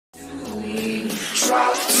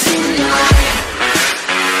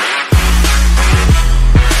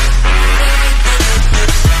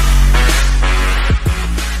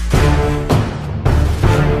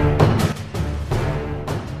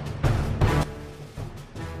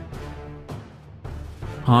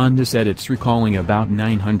Honda said it's recalling about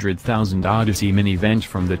 900,000 Odyssey minivans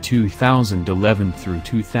from the 2011 through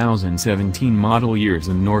 2017 model years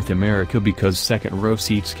in North America because second-row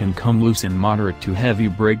seats can come loose in moderate to heavy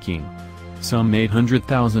braking. Some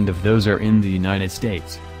 800,000 of those are in the United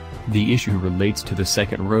States. The issue relates to the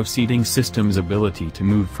second-row seating system's ability to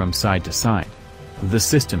move from side to side. The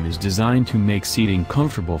system is designed to make seating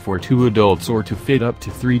comfortable for 2 adults or to fit up to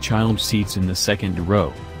 3 child seats in the second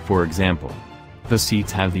row, for example. The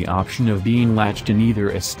seats have the option of being latched in either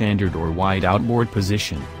a standard or wide outboard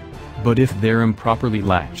position. But if they're improperly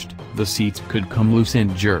latched, the seats could come loose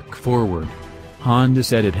and jerk forward. Honda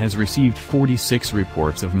said it has received 46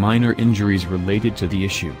 reports of minor injuries related to the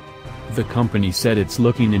issue. The company said it's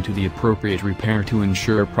looking into the appropriate repair to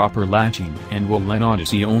ensure proper latching and will let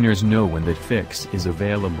Odyssey owners know when that fix is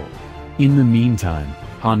available. In the meantime,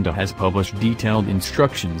 Honda has published detailed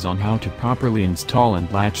instructions on how to properly install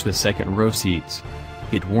and latch the second-row seats.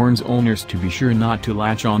 It warns owners to be sure not to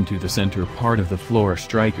latch onto the center part of the floor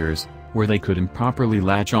strikers, where they could improperly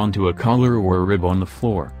latch onto a collar or a rib on the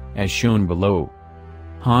floor, as shown below.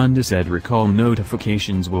 Honda said recall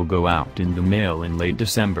notifications will go out in the mail in late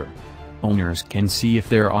December. Owners can see if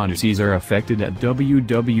their Odysseys are affected at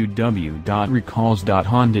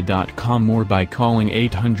www.recalls.honda.com or by calling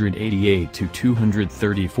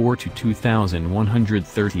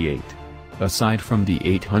 888-234-2138. Aside from the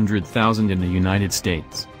 800,000 in the United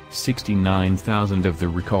States, 69,000 of the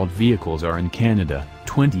recalled vehicles are in Canada,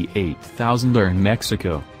 28,000 are in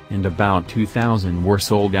Mexico, and about 2,000 were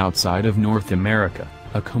sold outside of North America,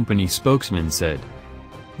 a company spokesman said.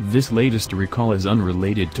 This latest recall is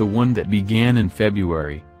unrelated to one that began in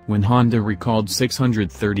February, when Honda recalled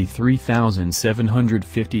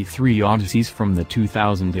 633,753 Odysseys from the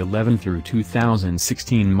 2011 through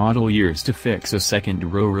 2016 model years to fix a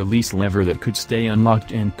second-row release lever that could stay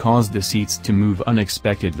unlocked and cause the seats to move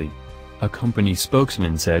unexpectedly. A company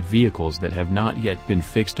spokesman said vehicles that have not yet been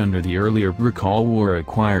fixed under the earlier recall will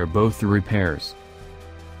require both repairs.